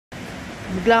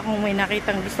bigla akong may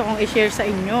nakitang gusto kong i-share sa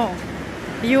inyo.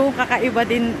 Yung kakaiba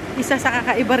din, isa sa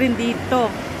kakaiba rin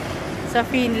dito sa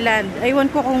Finland.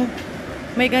 Aywan ko kung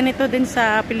may ganito din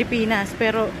sa Pilipinas,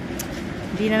 pero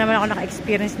hindi na naman ako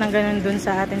naka-experience ng ganun dun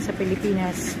sa atin sa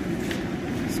Pilipinas.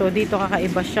 So dito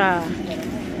kakaiba siya.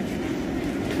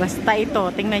 Basta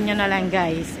ito, tingnan nyo na lang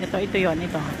guys. Ito yon,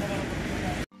 ito.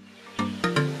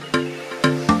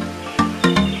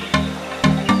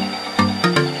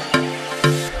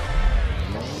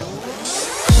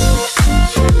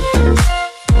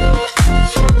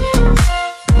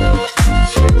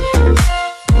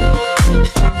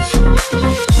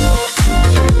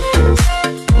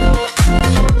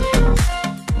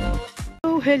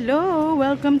 Hello!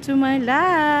 Welcome to my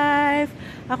life!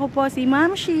 Ako po si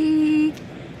Mamshi!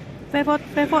 FePot,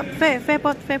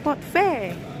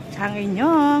 ang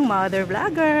inyong mother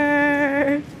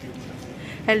vlogger!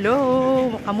 Hello!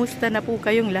 Kamusta na po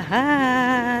kayong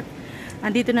lahat?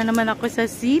 Andito na naman ako sa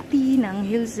city ng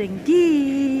Helsinki!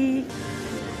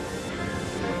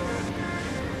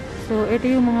 So, ito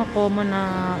yung mga common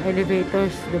na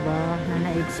elevators, diba? Na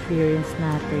na-experience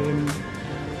natin.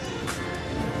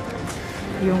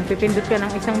 Yung pipindot ka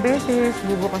ng isang beses,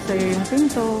 bubukas sa'yo yung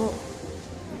pinto.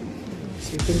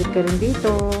 Pipindot ka rin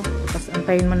dito. Tapos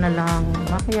antayin mo na lang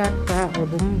makyat ka o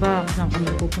bumaba kung saan ka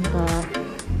magpupunta.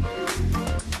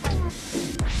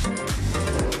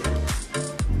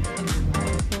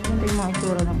 So, ito yung mga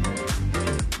isura ng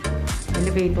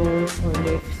elevators or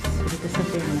lifts dito sa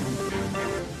Finland.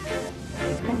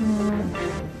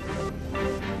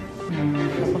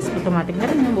 Tapos automatic na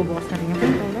rin yung bubukas na rin yung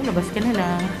pinto. Lalabas ka na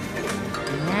lang.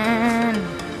 Ayan.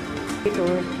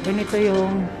 Ganito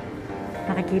yung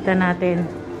nakikita natin,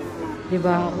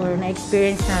 diba? Or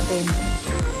na-experience natin.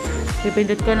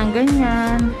 Pipindot ka ng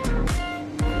ganyan.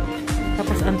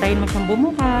 Tapos antayin mo siyang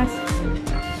bumukas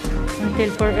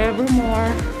until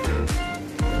forevermore.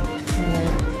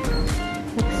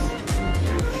 Oops.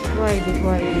 Why?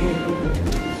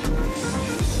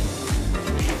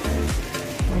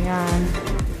 Ayan.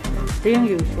 Ito yung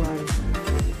usual.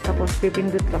 Tapos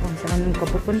pipindot ka kung saan ka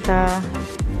pupunta.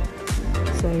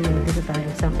 So yun, dito tayo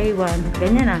sa K1.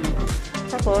 Ganyan na.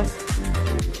 Tapos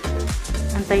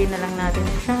antayin na lang natin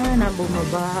siya na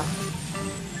bumaba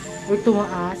or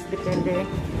tumaas, depende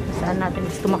kung saan natin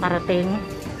gusto makarating.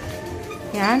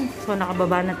 Yan. So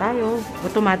nakababa na tayo.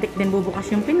 Automatic din bubukas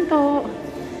yung pinto,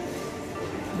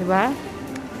 diba?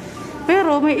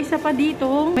 Pero may isa pa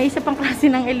dito, may isa pang klase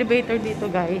ng elevator dito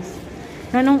guys,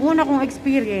 na nung una kong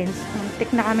experience,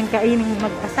 muntik na kaming kaining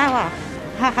mag-asawa.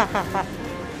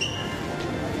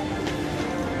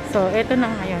 So, eto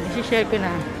na ngayon. I-share ko na.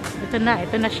 Ito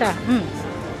na siya.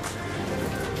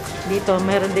 Dito,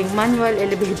 meron ding manual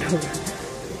elevator.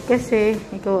 Kasi,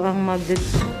 ikaw ang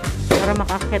para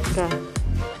makakit ka,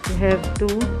 you have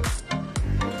to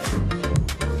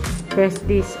press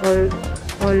this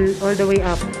all the way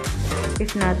up.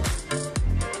 If not,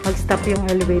 mag-stop yung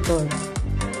elevator.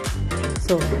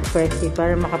 So, press it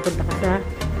para makapunta ka sa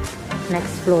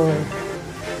next floor.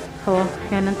 So,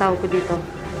 yan ang tawag ko dito.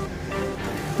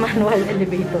 Manual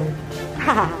elevator.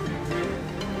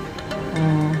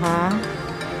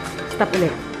 Stop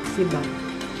ulit. Diba?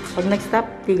 Pag nag-stop,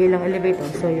 tigil ang elevator.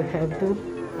 So, you have to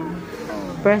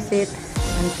press it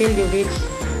until you reach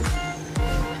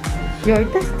your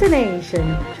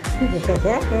destination.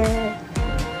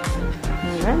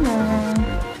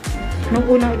 Nung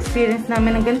unang experience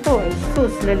namin ng ganito,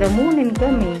 sus, lalamunin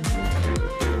kami.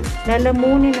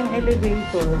 Lalamunin ang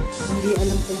elevator. Hindi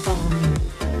alam kung paano.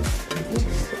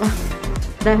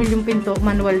 Dahil yung pinto,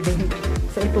 manual din.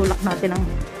 So, itulak natin ang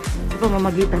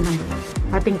pamamagitan ng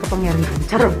ating kapangyarihan.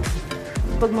 Charot!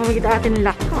 Pag mamagitan natin ng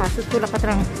lakas, itulak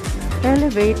natin ang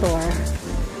elevator.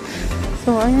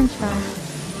 So, ayan siya.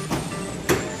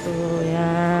 So,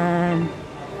 yan.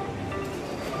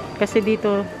 Kasi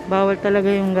dito, bawal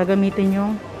talaga yung gagamitin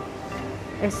yung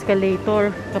escalator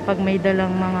kapag may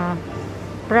dalang mga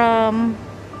pram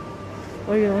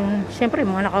o yung, syempre,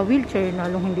 mga naka-wheelchair,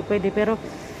 lalong hindi pwede. Pero,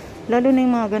 lalo na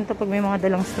yung mga ganito, pag may mga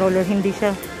dalang stroller, hindi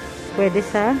siya pwede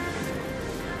sa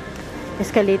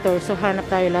escalator. So, hanap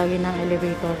tayo lagi ng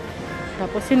elevator.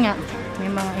 Tapos, yun nga,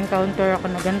 may mga encounter ako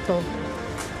na ganito.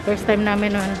 First time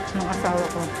namin nun, nung asawa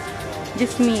ko.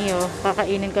 Just me,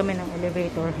 kakainin kami ng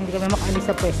elevator. Hindi kami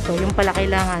makaalis sa pwesto. Yung pala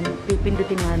kailangan,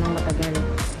 pipindutin nga ng matagal.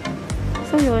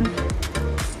 So, yun.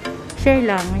 Share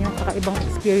lang yung kakaibang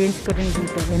experience ko rin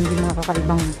dito. Yan yung mga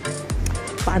kakaibang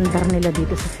paandar nila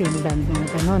dito sa Finland. Mga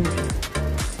ganon.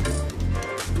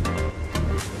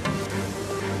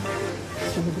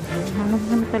 So,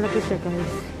 ano talaga siya,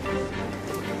 guys.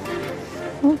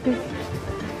 Okay.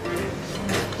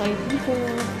 Tayo dito.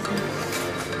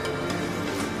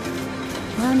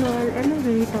 Manual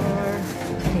elevator.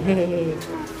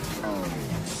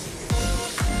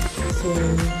 So,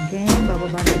 again,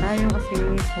 bababa na tayo kasi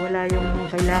wala yung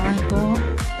kailangan ko.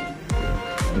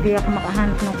 Hindi ako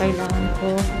makahanap ng kailangan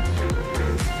ko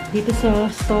dito sa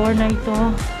store na ito.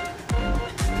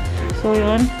 So,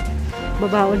 yun.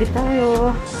 Baba ulit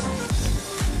tayo.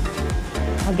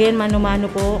 Again, mano-mano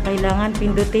po. Kailangan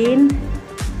pindutin.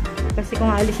 Kasi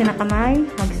kung aalisin na kamay,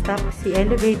 mag-stop si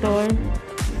elevator,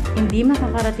 hindi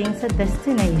makakarating sa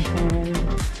destination.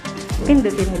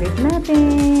 Pindutin ulit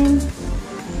natin.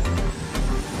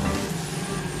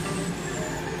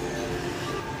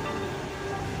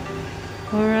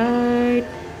 Alright.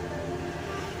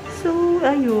 So,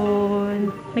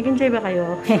 ayun. Nag-enjoy ba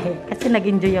kayo? Kasi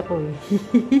nag-enjoy ako eh.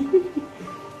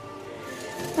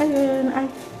 Ayun.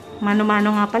 Ay,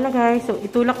 mano-mano nga pala guys. So,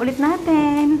 itulak ulit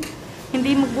natin.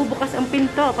 Hindi magbubukas ang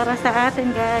pinto para sa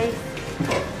atin guys.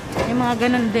 Yung mga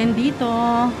ganun din dito.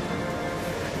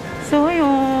 So,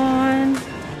 ayun.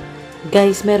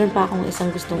 Guys, meron pa akong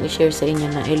isang gustong i-share sa inyo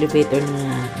na elevator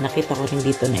na nakita ko rin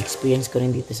dito, na experience ko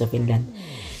rin dito sa Finland.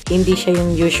 Hindi siya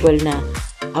yung usual na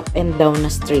up and down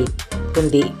na straight,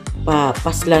 kundi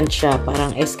pa-slant siya,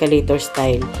 parang escalator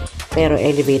style, pero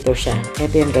elevator siya.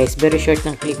 Ito yun guys, very short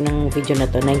ng clip ng video na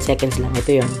to, 9 seconds lang.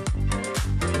 Ito yun.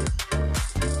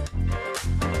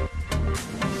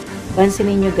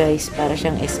 Pansinin nyo guys, para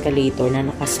siyang escalator na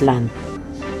nakaslant.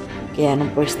 Kaya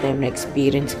nung first time na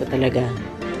experience ko talaga,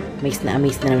 amaze na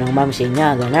naman ng mamsi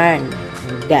niya, ganun.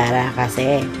 Gara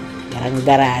kasi, parang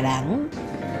gara lang.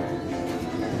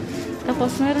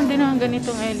 Tapos, meron din ang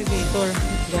ganitong elevator,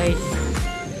 guys.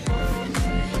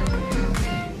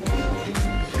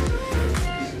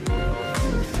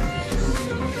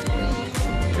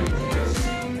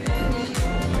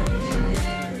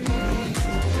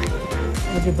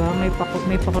 O, diba? May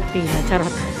pakortina.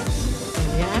 Charot.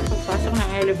 Ayan, pagpasok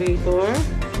ng elevator,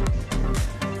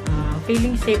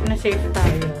 feeling safe na safe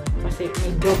tayo. Kasi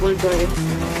may double door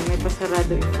effect, may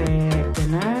pasarado effect.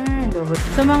 Yan.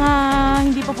 Sa mga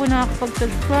hindi pa po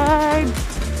nakakapag-subscribe,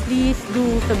 please do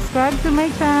subscribe to my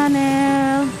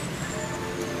channel.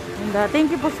 And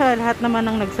thank you po sa lahat naman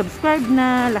ng nag-subscribe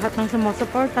na, lahat ng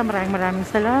sumusuporta. Maraming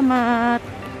salamat.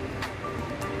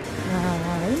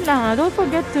 Yun lang. Don't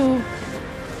forget to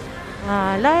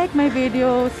like my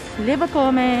videos, leave a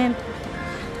comment,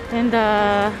 and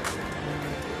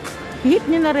hit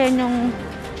nyo na rin yung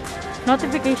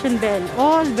notification bell,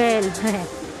 all bell.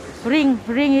 ring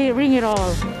it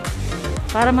all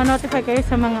para ma-notify kayo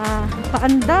sa mga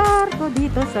paandar ko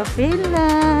dito sa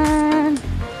Finland.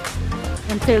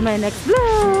 Until my next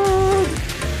vlog,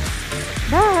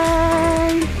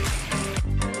 bye.